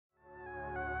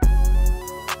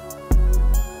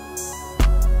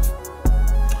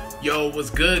Yo, what's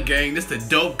good, gang? This the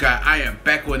dope guy. I am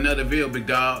back with another video, big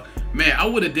dog. Man, I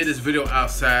would have did this video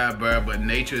outside, bro, but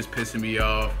nature is pissing me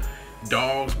off.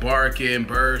 Dogs barking,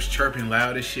 birds chirping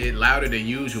loud as shit, louder than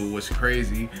usual, was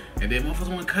crazy. And then motherfuckers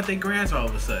want to cut their grass all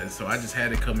of a sudden, so I just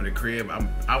had to come to the crib.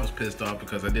 I was pissed off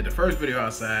because I did the first video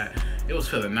outside. It was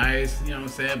feeling nice, you know what I'm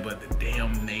saying? But the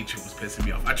damn nature was pissing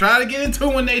me off. I tried to get into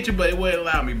it with nature, but it wouldn't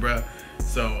allow me, bro.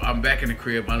 So I'm back in the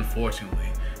crib, unfortunately.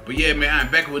 But yeah, man,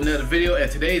 I'm back with another video,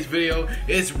 and today's video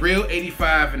is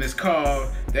ITSREAL85, and it's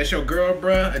called That's Your Girl,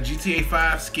 Bruh, a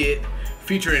GTA5 skit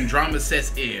featuring Drama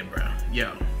Sets In, bruh.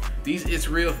 Yo, these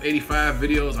ITSREAL85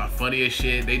 videos are funny as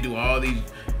shit. They do all these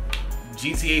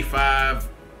GTA5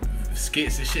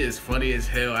 skits and shit is funny as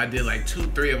hell. I did like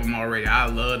 2-3 of them already. I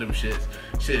love them shits.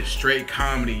 Shit is straight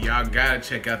comedy. Y'all gotta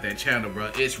check out that channel, bro.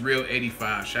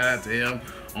 ITSREAL85. Shout out to him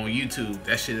on YouTube.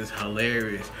 That shit is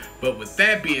hilarious. But with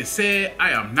that being said,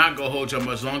 I am not gonna hold y'all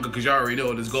much longer because y'all already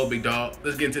know this go, big dog.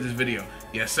 Let's get into this video.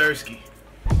 Yes, sirski.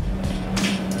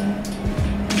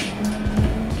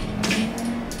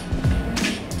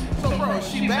 So, bro, is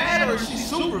she bad or is she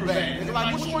super bad?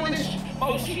 Like, which one is she?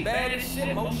 Oh, she bad as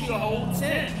shit. Mo, she a whole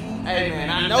 10. Hey, man,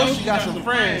 I know she got some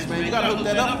friends, man. You gotta hook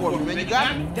that up for me, man. You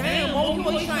got it? Damn, Mo, you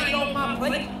ain't trying to get off my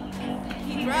plate.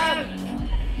 Keep driving.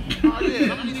 Oh, yeah,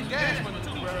 I'm gonna need gas money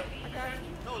too, bro. I got you.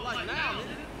 No, like now,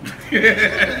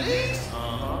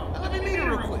 nigga. Let me meet her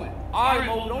real quick. All right,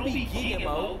 Mo, don't be geeking,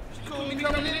 Mo. She cool with me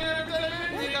coming in there every day,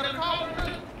 man? You ain't gotta call her,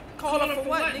 man. Call her for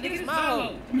what? Nigga, it's my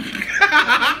hoe.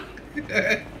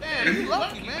 Damn, you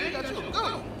lucky, man. You got you a good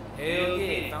one. Hell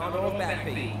yeah, found her on back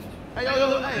page. Hey,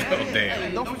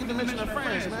 hey, don't forget to mention her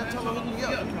friends, man. Tell her hook me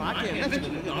up. You know, I can't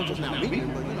mention it, you know, just now meeting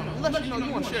her, but, you know, unless you know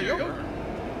you want to share your girl.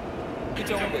 Get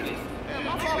your own bitches. Damn,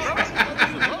 my fault,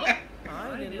 bro.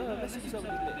 I ain't in love. Let's see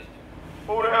something with this.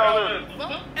 Who the hell is it?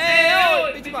 Hey,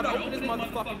 yo! Bitch, you about to open this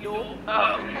motherfucking door.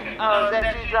 That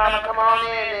you drama, come on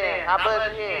in there. I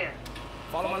buzz you in.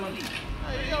 Follow my lead.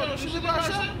 Hey, yo, she live by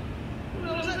herself? Who the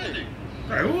hell is that nigga?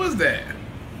 Alright, who was that?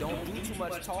 Don't do too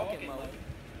much talking, Mo.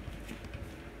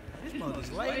 This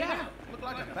mother's laid out. Look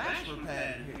like a bachelor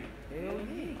pad in here. Hell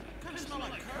yeah. Kind of smell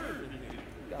like curd in here.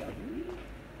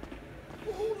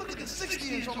 Ooh, look at the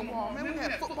 60-inch on the wall, man. We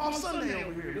had football Sunday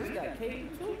over here. This got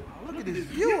cake too. Oh, look at this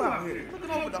view out here.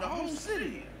 Looking over the whole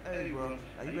city. Hey, bro,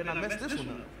 you better not mess this one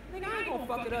up. Nigga, I ain't gonna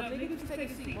fuck it up, nigga. Just take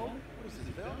a seat, Mo. What is this,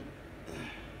 velvet?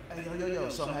 Hey, yo.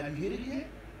 So have you hit it yet?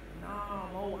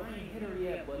 Nah, Mo, I ain't hit her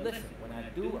yet. But listen, when I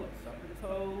do, I'm sucking the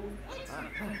toes.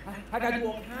 I gotta do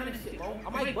all kind of shit, Mo. I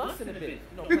might bust in a bitch.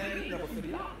 You know, plan number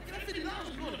 $50. That $50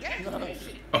 is going to gas. No,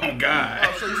 shit. Oh, God.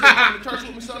 Oh, so you said you come to church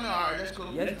with me Sunday? All right, that's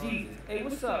cool. Yes, Jesus. Hey,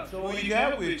 what's up, so Who you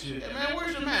got with you? Hey, man,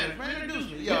 where's your man? Man,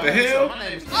 introduce me. Yo, What the hell? My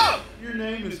name is O. Your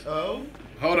name is O?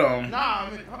 Hold on. Nah, I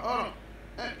mean, hold on.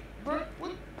 Hey, bro,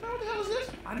 what the hell is this?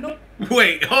 I know.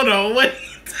 Wait, hold on, wait.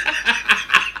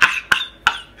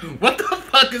 What the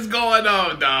fuck is going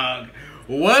on, dog?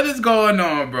 What is going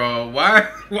on, bro?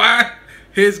 Why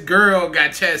his girl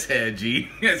got chest hair, G?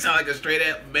 It sound like a straight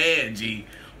up man, G.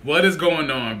 What is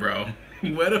going on, bro?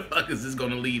 Where the fuck is this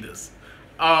gonna lead us?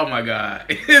 Oh my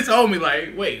God. His homie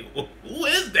like, wait, who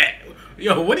is that?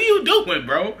 Yo, what are you doing,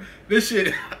 bro? This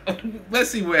shit,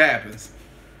 let's see what happens.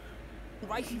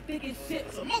 Right, she thick as shit.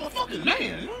 It's a motherfucking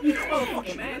man.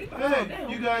 Motherfucking man. Hey,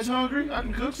 you guys hungry? I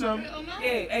can cook some. Hell no.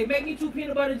 Yeah, hey, make me 2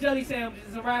 peanut butter and jelly sandwiches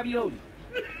and some ravioli.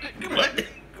 What?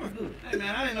 Hey,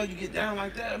 man, I didn't know you get down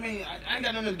like that. I mean, I ain't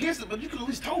got nothing against it, but you could at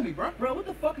least told me, bro. Bro, what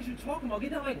the fuck is you talking about?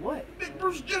 Get down like what? Big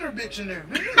Bruce Jenner bitch in there,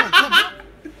 man. You gonna come up?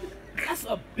 That's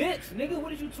a bitch, nigga.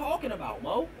 What is you talking about,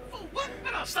 Mo? Oh, what?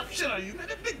 Man, I'll slap the shit out of you, man.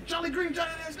 That big Jolly Green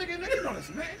giant ass nigga in there. You know this,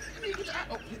 man. I mean,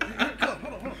 oh, here it comes.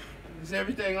 Hold on. Is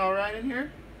everything all right in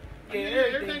here? Yeah,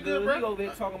 everything good, bro. You over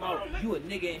here talking about you a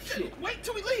nigga and shit. Wait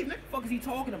till we leave, nigga. What the fuck is he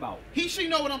talking about? She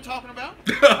know what I'm talking about.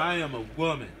 I am a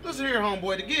woman. Listen here,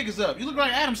 homeboy. The gig is up. You look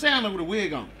like Adam Sandler with a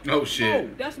wig on. Oh shit.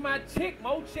 Mo, that's my chick,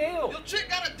 Mo. Chill. Your chick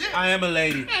got a dick. I am a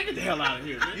lady. Man, get the hell out of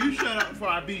here, man. You shut up before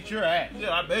I beat your ass.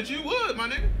 Yeah, I bet you would, my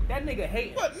nigga. That nigga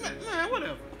hating. What, man,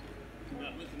 whatever.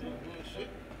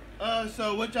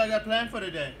 So what y'all got planned for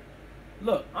today?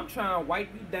 Look, I'm trying to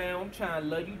wipe you down. I'm trying to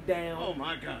love you down. Oh,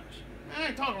 my gosh. I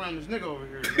ain't talking around this nigga over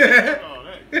here. Man.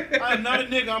 Oh, that. I am not a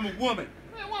nigga, I'm a woman.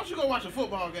 Man, why don't you go watch a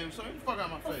football game, son? Get the fuck out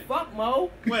of my face. Fuck,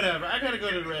 Mo. Whatever, I gotta go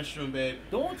to the restroom, babe.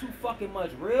 Doing too fucking much,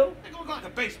 real? Nigga look like a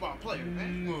baseball player,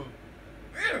 man.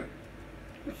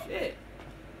 Shit.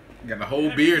 Got the whole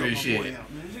beard and shit.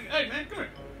 Hey, man, come here.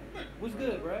 What's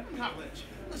good, bro? Let me holler at you.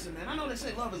 Listen, man, I know they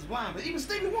say love is blind, but even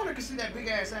Stevie Wonder can see that big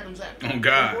ass Adam's apple. Oh Boy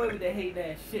God. with that hate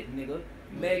ass shit, nigga.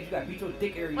 You mad you got beat your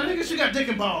dick area. My nigga, she got dick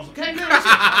and balls, okay, man?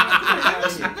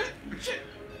 Listen, man. Shit.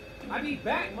 I be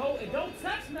back, Mo, and don't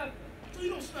touch nothing. So you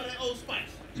don't smell that Old Spice?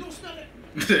 You don't smell that?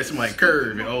 That's my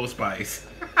curve in Old Spice.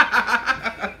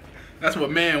 That's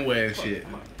what man wears shit.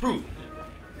 Prove it.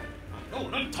 Know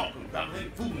what I'm talking about.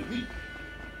 Ain't fooling me.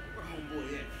 Where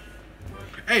homeboy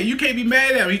at? Hey, you can't be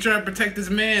mad at him. He trying to protect his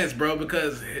mans, bro,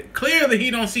 because clearly he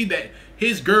don't see that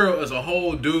his girl is a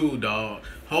whole dude, dog.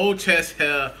 Whole chest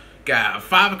hair, got a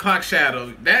 5 o'clock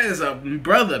shadow. That is a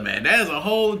brother, man. That is a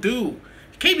whole dude.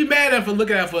 Can't be mad at him for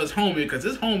looking out for his homie, because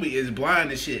his homie is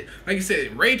blind as shit. Like you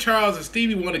said, Ray Charles and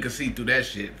Stevie Wonder could see through that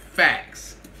shit.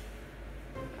 Facts.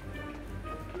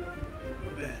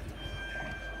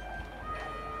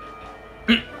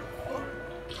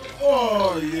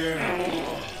 Oh, yeah.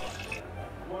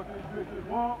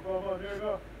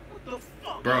 What the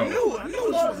fuck? Bro. I knew this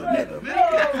was a nigga, man.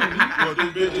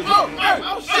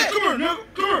 Oh, shit. Come here, nigga.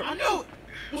 Come here. I knew it.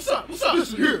 What's up? What's up?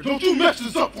 Listen here. Don't you mess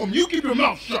this up for me. You keep your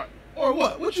mouth shut. Or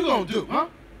what? What you gonna do, huh?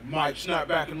 Might snap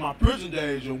back in my prison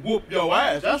days and whoop your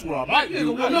ass. That's what I might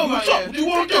do. I know what's up. What you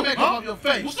want to do, huh? Your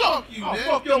face. What's up, you, man? I'll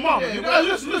fuck your mama. Yeah, hey,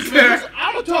 listen, man.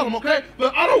 I'm gonna tell him, okay?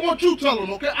 But I don't want you telling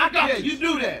him, okay? I got you. Yeah, you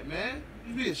do that, man.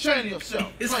 You be ashamed of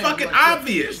yourself. It's fucking like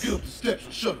obvious. Give up the steps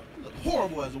and shut up. You look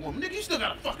horrible as a woman. Nigga, you still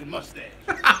got a fucking mustache.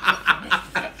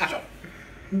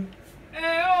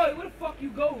 Hey, oi, where the fuck you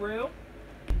go, real?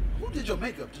 Who did your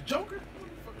makeup? The Joker?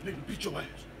 Nigga, beat your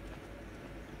ass.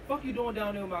 Fuck you doing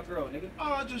down there with my girl, nigga?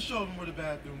 Oh, I just showed him where the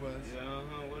bathroom was. Yeah,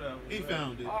 whatever. He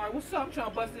found it. Alright, what's up? I'm trying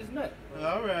to bust this nut.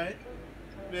 Alright.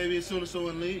 Maybe as soon as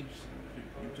someone leaves.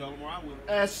 You tell him where I will.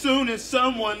 As soon as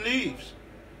someone leaves.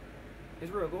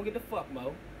 It's real. Go and get the fuck,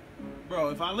 Mo. Bro,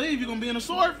 if I leave, you're gonna be in a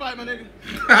sword fight, my nigga.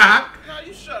 Nah,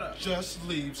 you shut up. Just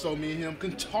leave so me and him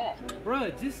can talk.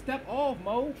 Bruh, just step off,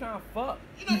 Mo. I'm trying to fuck.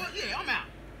 You know what? Yeah, I'm out.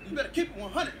 You better keep it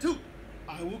 100, too.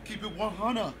 I will keep it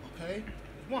 100, okay?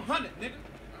 It's 100, nigga.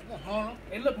 100.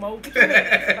 Hey, look, Mo. Get your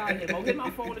ass out of here, Mo. Get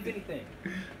my phone if anything.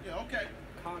 Yeah, okay.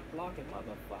 Cock blocking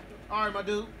motherfucker. All right, my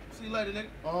dude. See you later, nigga.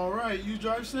 All right, you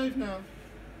drive safe now.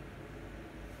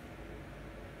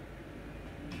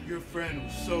 Your friend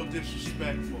was so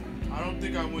disrespectful. I don't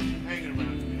think I want you hanging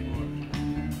around anymore.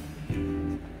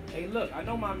 Hey, look, I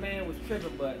know my man was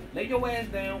tripping, but lay your ass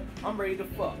down. I'm ready to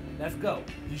fuck. Let's go.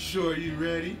 You sure you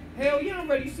ready? Hell yeah, I'm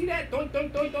ready. You see that? Doink,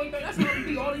 doink, doink, doink, doink. That's how I'm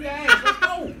be all in your ass. Let's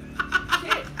go.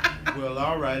 Shit. Well,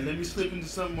 all right. Let me slip into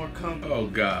something more comfortable. Oh,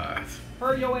 God.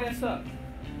 Hurry your ass up.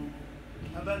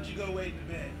 How about you go wait in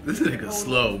the bed? This nigga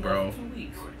slow, bro. 2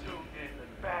 weeks.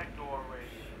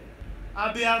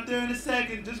 I'll be out there in a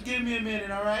second. Just give me a minute,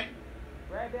 all right?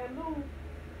 Grab that lube.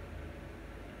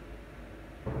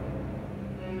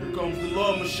 Here comes the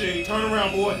love machine. Turn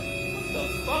around, boy. What the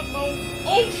fuck, Mo?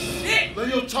 Oh, shit! Lay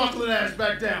your chocolate ass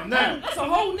back down, now. That's a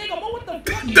whole nigga, Mo. What the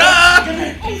fuck? Duh! Come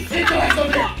here. Oh, shit! Come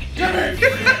here. Come here.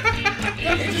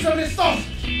 Get you some of this sauce.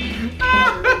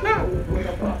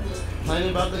 Playing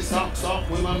about this soft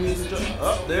with my music.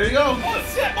 Oh, there you go. Oh,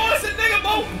 shit! Oh, it's a nigga,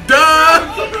 Mo! Duh!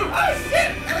 Oh,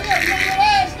 shit!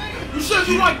 You said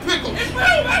you like pickles. It's real,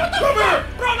 man! What the Come here.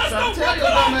 Bro, let's go! Tell you,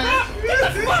 Come on, man. bro! What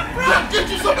the fuck, bro? Get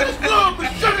you some of this love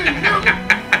machine.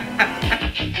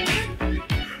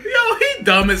 Yo, he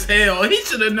dumb as hell. He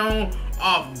should have known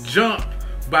off jump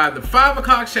by the 5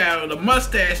 o'clock shadow, the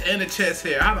mustache, and the chest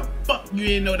hair. How the fuck you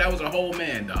didn't know that was a whole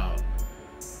man, dog?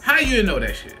 How you didn't know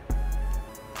that shit?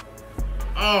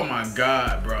 Oh my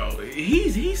God, bro.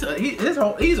 He's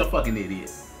a fucking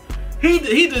idiot.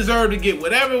 He deserved to get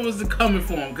whatever was coming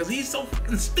for him because he's so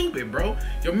fucking stupid, bro.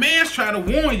 Your man's trying to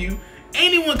warn you.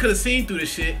 Anyone could have seen through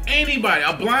this shit. Anybody.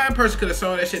 A blind person could have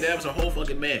saw that shit. That was a whole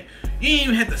fucking man. You didn't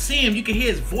even have to see him. You can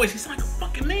hear his voice. He's like a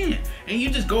fucking man. And you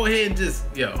just go ahead and just,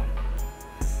 yo.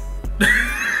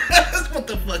 That's what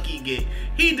the fuck he get.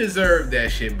 He deserved that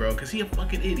shit, bro, because he a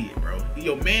fucking idiot, bro.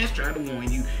 Your man's trying to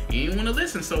warn you. You ain't want to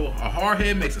listen, so a hard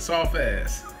head makes a soft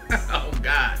ass. Oh,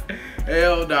 God.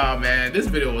 Hell nah, man. This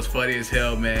video was funny as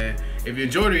hell, man. If you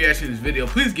enjoyed the reaction to this video,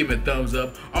 please give me a thumbs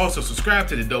up. Also, subscribe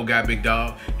to the Dope Guy Big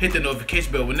Dog. Hit the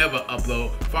notification bell whenever I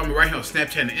upload. Follow me right here on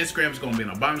Snapchat and Instagram. It's going to be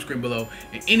on the bottom screen below.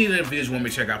 And any of the videos you want me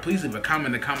to check out, please leave a comment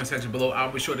in the comment section below.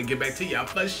 I'll be sure to get back to y'all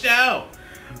for sure.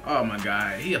 Oh my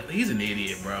God, he's an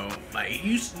idiot, bro. Like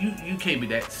you can't be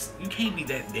that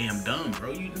damn dumb,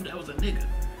 bro. You knew that was a nigga.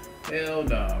 Hell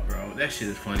nah, bro. That shit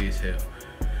is funny as hell.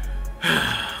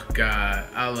 God,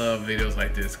 I love videos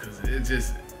like this because it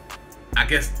just, I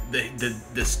guess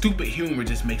the stupid humor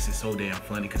just makes it so damn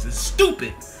funny because it's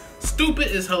stupid. Stupid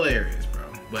is hilarious,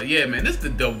 bro. But yeah, man, this is the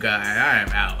Dope Guy. I am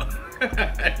out.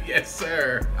 Yes,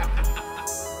 sir.